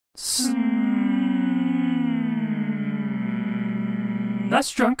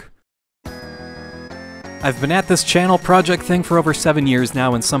SNESdrunk. I've been at this channel project thing for over 7 years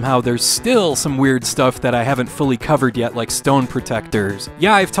now, and somehow there's still some weird stuff that I haven't fully covered yet, like stone protectors.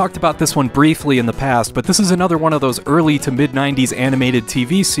 Yeah, I've talked about this one briefly in the past, but this is another one of those early to mid-90s animated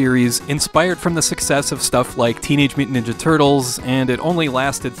TV series inspired from the success of stuff like Teenage Mutant Ninja Turtles, and it only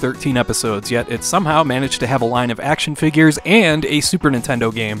lasted 13 episodes, yet it somehow managed to have a line of action figures and a Super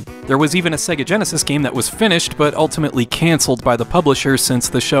Nintendo game. There was even a Sega Genesis game that was finished, but ultimately cancelled by the publisher since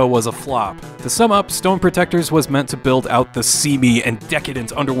the show was a flop. To sum up, Stone Protectors was meant to build out the seamy and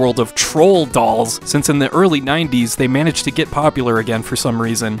decadent underworld of troll dolls, since in the early 90s they managed to get popular again for some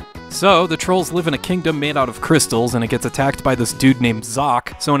reason. So, the trolls live in a kingdom made out of crystals, and it gets attacked by this dude named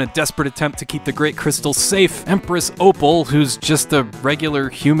Zoc. So in a desperate attempt to keep the great crystals safe, Empress Opal, who's just a regular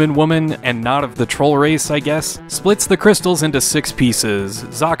human woman and not of the troll race, I guess, splits the crystals into 6 pieces.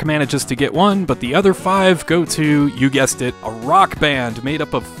 Zoc manages to get one, but the other 5 go to, you guessed it, a rock band made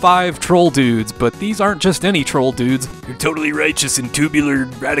up of 5 troll dudes. But these aren't just any troll dudes. They're totally righteous and tubular,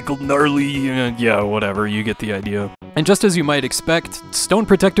 radical, gnarly, yeah, whatever, you get the idea. And just as you might expect, Stone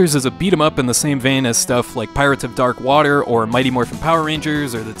Protectors is a beat-em-up in the same vein as stuff like Pirates of Dark Water, or Mighty Morphin Power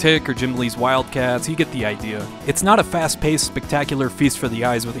Rangers, or The Tick, or Jim Lee's Wildcats, you get the idea. It's not a fast-paced, spectacular feast for the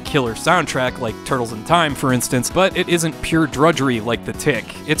eyes with a killer soundtrack like Turtles in Time, for instance, but it isn't pure drudgery like The Tick.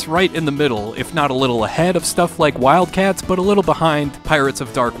 It's right in the middle, if not a little ahead of stuff like Wildcats, but a little behind Pirates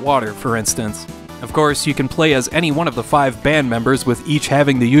of Dark Water, for instance. Of course, you can play as any one of the 5 band members, with each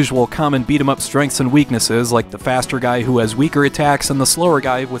having the usual common beat-em-up strengths and weaknesses, like the faster guy who has weaker attacks and the slower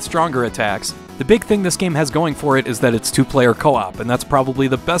guy with stronger attacks. The big thing this game has going for it is that it's 2-player co-op, and that's probably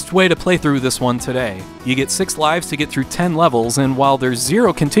the best way to play through this one today. You get 6 lives to get through 10 levels, and while there's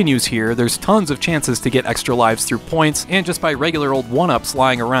 0 continues here, there's tons of chances to get extra lives through points and just by regular old 1-ups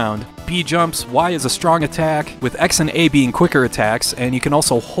lying around. B jumps, Y is a strong attack, with X and A being quicker attacks, and you can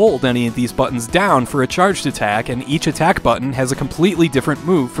also hold any of these buttons down for a charged attack, and each attack button has a completely different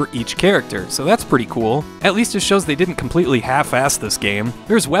move for each character, so that's pretty cool. At least it shows they didn't completely half-ass this game.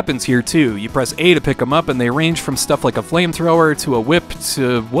 There's weapons here too. You press A to pick them up, and they range from stuff like a flamethrower to a whip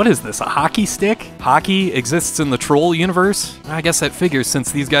to, what is this, a hockey stick? Hockey exists in the Troll universe? I guess that figures since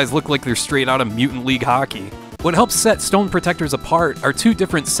these guys look like they're straight out of Mutant League hockey. What helps set Stone Protectors apart are 2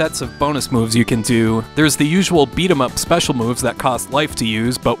 different sets of bonus moves you can do. There's the usual beat-em-up special moves that cost life to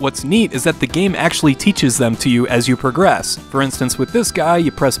use, but what's neat is that the game actually teaches them to you as you progress. For instance, with this guy,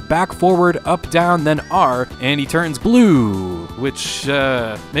 you press back, forward, up, down, then R, and he turns blue, which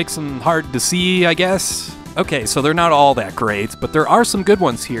makes him hard to see, I guess. Okay, so they're not all that great, but there are some good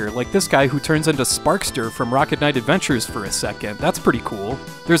ones here, like this guy who turns into Sparkster from Rocket Knight Adventures for a second. That's pretty cool.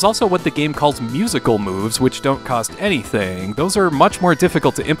 There's also what the game calls musical moves, which don't cost anything. Those are much more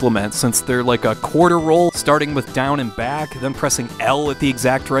difficult to implement since they're like a quarter roll, starting with down and back, then pressing L at the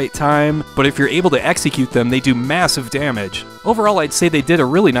exact right time. But if you're able to execute them, they do massive damage. Overall, I'd say they did a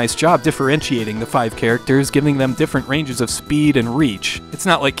really nice job differentiating the 5 characters, giving them different ranges of speed and reach. It's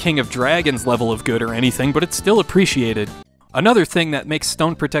not like King of Dragons level of good or anything, but it's still appreciated. Another thing that makes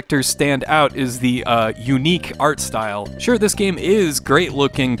Stone Protectors stand out is the unique art style. Sure, this game is great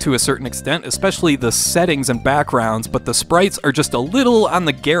looking to a certain extent, especially the settings and backgrounds, but the sprites are just a little on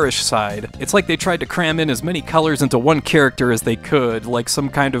the garish side. It's like they tried to cram in as many colors into one character as they could, like some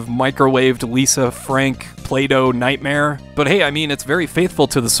kind of microwaved Lisa Frank Play-Doh nightmare. But hey, I mean, it's very faithful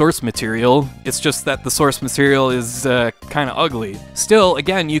to the source material. It's just that the source material is kinda ugly. Still,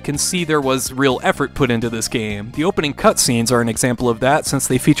 again, you can see there was real effort put into this game. The opening cutscenes are an example of that, since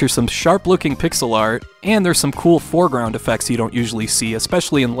they feature some sharp-looking pixel art, and there's some cool foreground effects you don't usually see,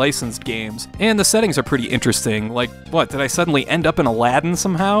 especially in licensed games. And the settings are pretty interesting, like, what, did I suddenly end up in Aladdin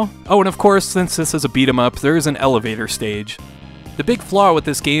somehow? Oh, and of course, since this is a beat-em-up, there is an elevator stage. The big flaw with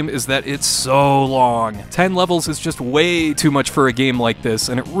this game is that it's so long. 10 levels is just way too much for a game like this,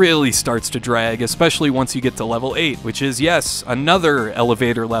 and it really starts to drag, especially once you get to level 8, which is, yes, another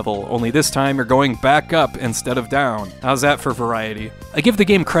elevator level, only this time you're going back up instead of down. How's that for variety? I give the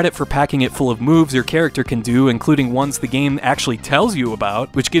game credit for packing it full of moves your character can do, including ones the game actually tells you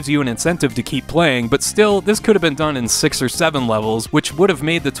about, which gives you an incentive to keep playing, but still, this could have been done in 6 or 7 levels, which would have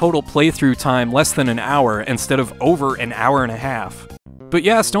made the total playthrough time less than an hour instead of over an hour and a half. But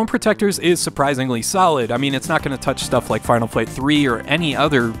yeah, Stone Protectors is surprisingly solid. I mean, it's not going to touch stuff like Final Fight 3 or any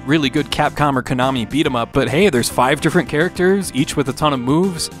other really good Capcom or Konami beat 'em up, but hey, there's 5 different characters, each with a ton of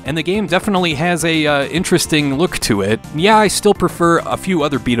moves, and the game definitely has a interesting look to it. Yeah, I still prefer a few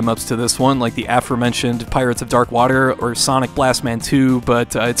other beat 'em ups to this one, like the aforementioned Pirates of Dark Water or Sonic Blastman 2,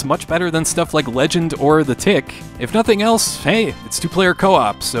 but it's much better than stuff like Legend or The Tick. If nothing else, hey, it's 2-player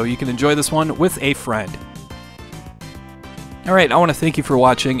co-op, so you can enjoy this one with a friend. Alright, I want to thank you for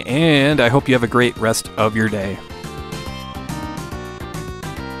watching, and I hope you have a great rest of your day.